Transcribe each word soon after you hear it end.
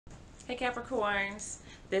Hey Capricorns,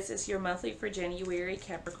 this is your monthly for January.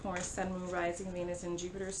 Capricorn, Sun, Moon, Rising, Venus, and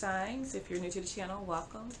Jupiter signs. If you're new to the channel,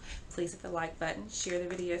 welcome. Please hit the like button, share the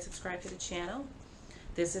video, subscribe to the channel.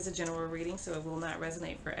 This is a general reading, so it will not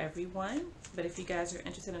resonate for everyone. But if you guys are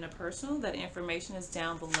interested in a personal, that information is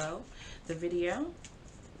down below the video.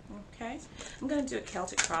 Okay, I'm going to do a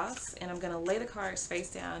Celtic cross, and I'm going to lay the cards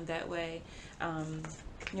face down. That way,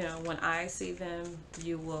 you know, when I see them,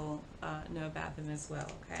 you will know about them as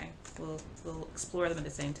well. Okay, we'll explore them at the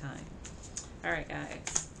same time. All right,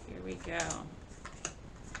 guys, here we go.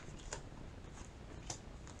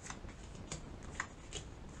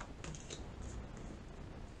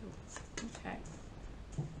 Okay.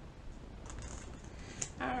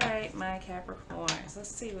 All right, my Capricorns. Let's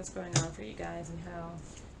see what's going on for you guys and how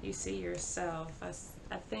you see yourself.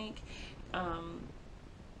 I think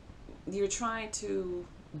you're trying to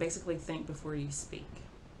basically think before you speak.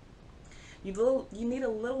 You need a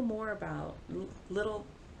little more about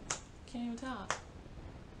can't even talk.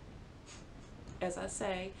 As I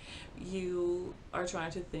say, you are trying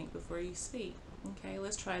to think before you speak. Okay,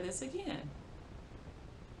 let's try this again.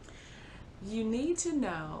 You need to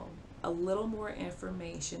know a little more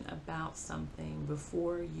information about something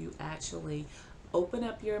before you actually open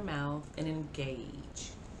up your mouth and engage.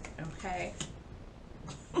 Okay.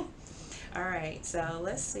 All right, so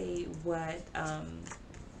let's see what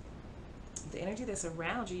the energy that's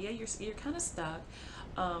around you. Yeah, you're kind of stuck.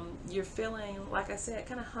 You're feeling, like I said,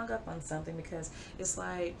 kind of hung up on something because it's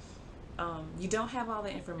like you don't have all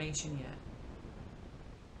the information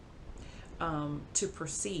yet to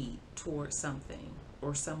proceed towards something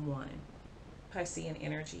or someone. Piscean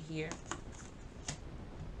energy here.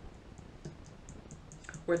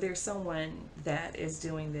 Where there's someone that is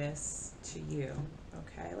doing this to you.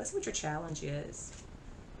 Okay, let's see what your challenge is.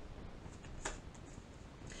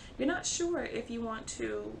 You're not sure if you want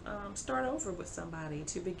to start over with somebody,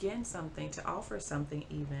 to begin something, to offer something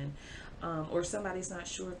even, or somebody's not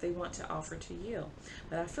sure if they want to offer to you.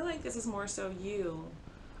 But I feel like this is more so you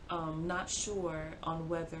not sure on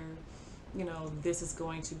whether, you know, this is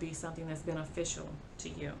going to be something that's beneficial to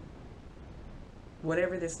you.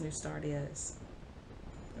 Whatever this new start is.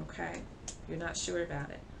 Okay? You're not sure about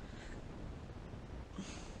it.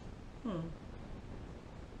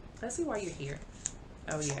 Let's see why you're here.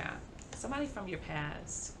 Oh yeah, somebody from your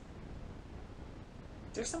past.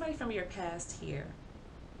 There's somebody from your past here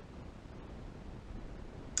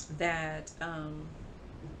that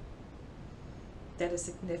that is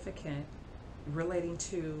significant relating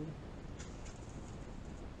to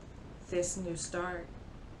this new start.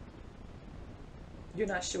 You're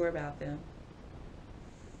not sure about them.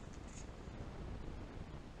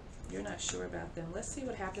 You're not sure about them. Let's see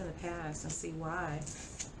what happened in the past and see why.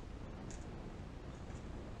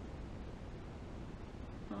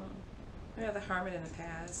 We have the Hermit in the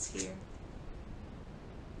past here.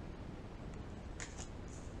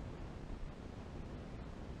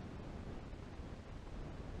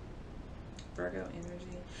 Virgo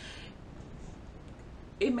energy.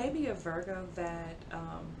 It may be a Virgo that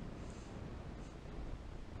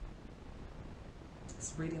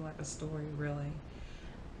it's reading like a story, really.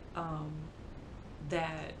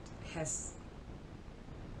 That has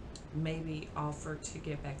maybe offered to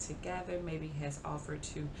get back together, maybe has offered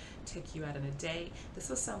to take you out on a date. This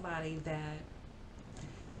was somebody that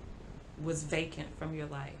was vacant from your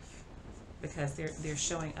life because they're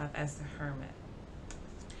showing up as the Hermit.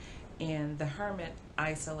 And the Hermit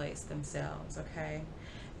isolates themselves, okay?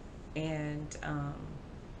 And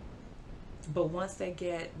but once they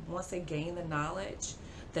gain the knowledge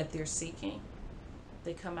that they're seeking,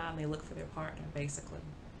 they come out and they look for their partner, basically.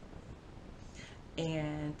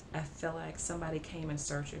 And I feel like somebody came in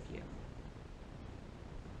search of you.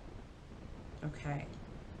 Okay.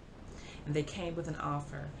 And they came with an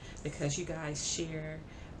offer because you guys share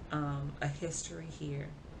a history here.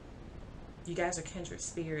 You guys are kindred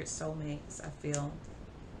spirits, soulmates, I feel.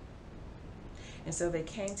 And so they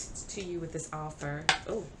came to you with this offer.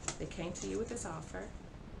 Oh, they came to you with this offer.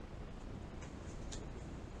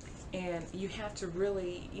 And you have to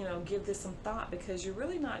really, you know, give this some thought because you're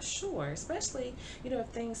really not sure, especially, you know, if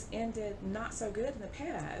things ended not so good in the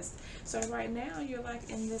past. So right now you're like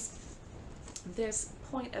in this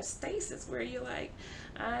point of stasis where you're like,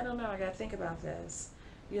 I don't know, I got to think about this.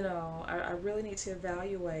 You know, I really need to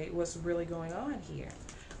evaluate what's really going on here.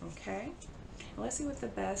 Okay? And let's see what the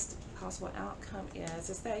best possible outcome is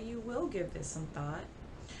that you will give this some thought.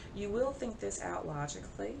 You will think this out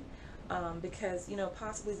logically. Because, you know,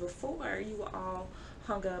 possibly before you were all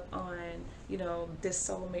hung up on, you know, this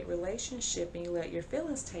soulmate relationship and you let your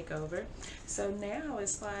feelings take over. So now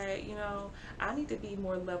it's like, you know, I need to be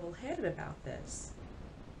more level-headed about this.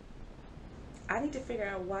 I need to figure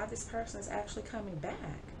out why this person is actually coming back.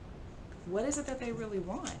 What is it that they really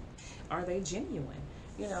want? Are they genuine?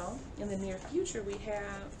 You know, in the near future, we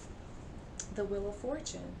have the Wheel of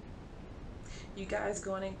Fortune. You guys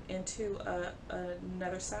going into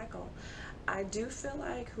another cycle. I do feel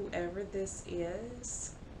like whoever this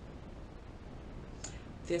is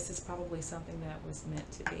probably something that was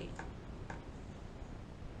meant to be.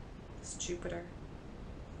 It's Jupiter.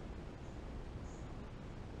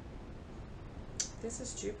 This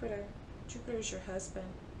is Jupiter. Jupiter is your husband.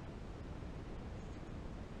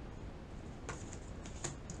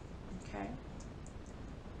 Okay.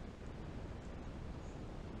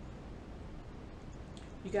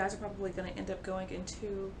 You guys are probably going to end up going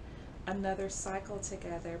into another cycle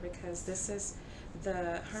together, because this is,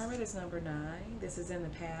 the Hermit is number 9. This is in the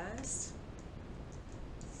past.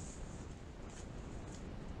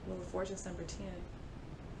 Wheel of Fortune is number 10.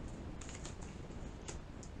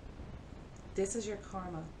 This is your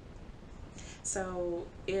karma. So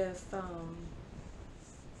if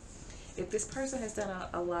this person has done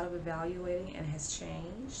a lot of evaluating and has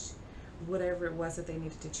changed whatever it was that they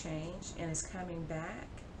needed to change and is coming back,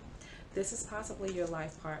 this is possibly your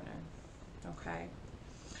life partner. Okay,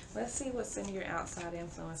 let's see what's in your outside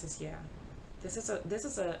influences. Yeah, this is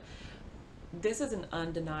an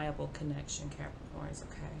undeniable connection, Capricorns.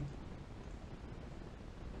 Okay,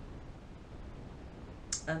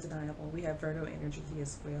 undeniable. We have Virgo energy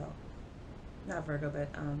as well. Not Virgo,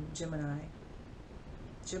 but Gemini.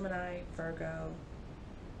 Gemini, Virgo,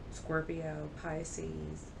 Scorpio,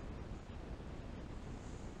 Pisces.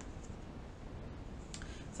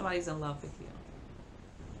 Somebody's in love with you.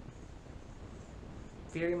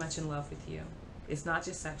 Very much in love with you. It's not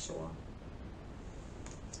just sexual.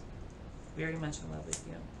 Very much in love with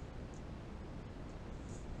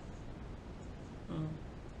you.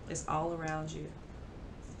 It's all around you.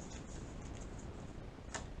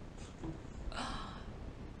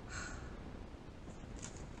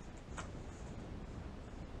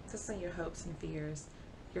 This is your hopes and fears.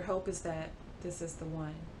 Your hope is that this is the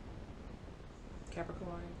one.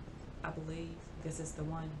 Capricorn, I believe this is the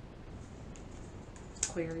one.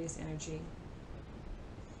 Aquarius energy.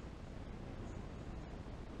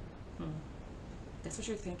 That's what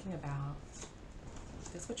you're thinking about.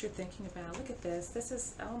 That's what you're thinking about. Look at this. This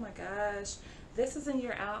is, oh my gosh. This is in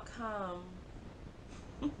your outcome.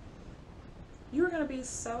 You are going to be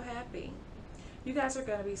so happy. You guys are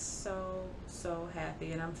going to be so, so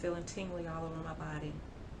happy. And I'm feeling tingly all over my body.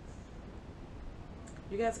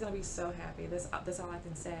 You guys are going to be so happy. That's all I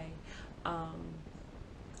can say.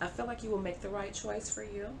 I feel like you will make the right choice for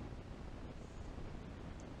you.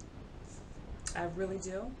 I really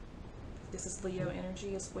do. This is Leo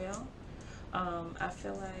energy as well. I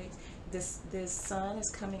feel like this sun is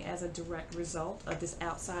coming as a direct result of this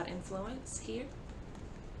outside influence here.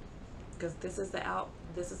 Because this is the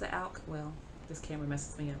well, this camera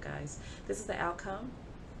messes me up, guys. This is the outcome.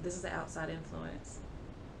 This is the outside influence.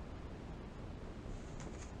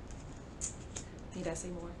 Need I say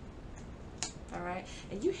more? All right,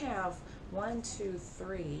 and you have 1, 2,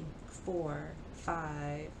 3, 4,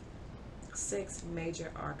 5, 6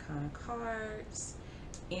 major arcana cards,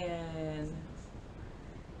 and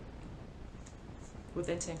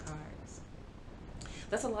within 10 cards.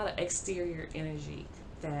 That's a lot of exterior energy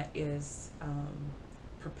that is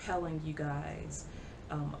propelling you guys,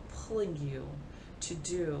 pulling you to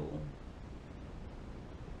do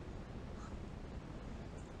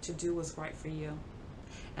what's right for you.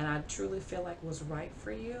 And I truly feel like what's right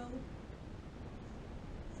for you,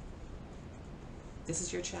 this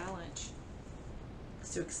is your challenge.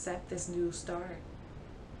 It's to accept this new start.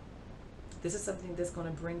 This is something that's going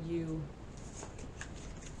to bring you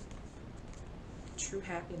true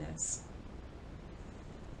happiness.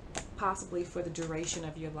 Possibly for the duration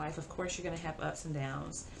of your life. Of course, you're going to have ups and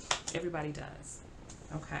downs. Everybody does.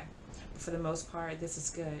 Okay. But for the most part, this is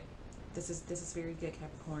good. This is very good,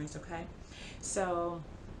 Capricorns. Okay. So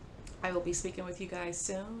I will be speaking with you guys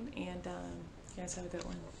soon, and you guys have a good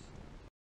one.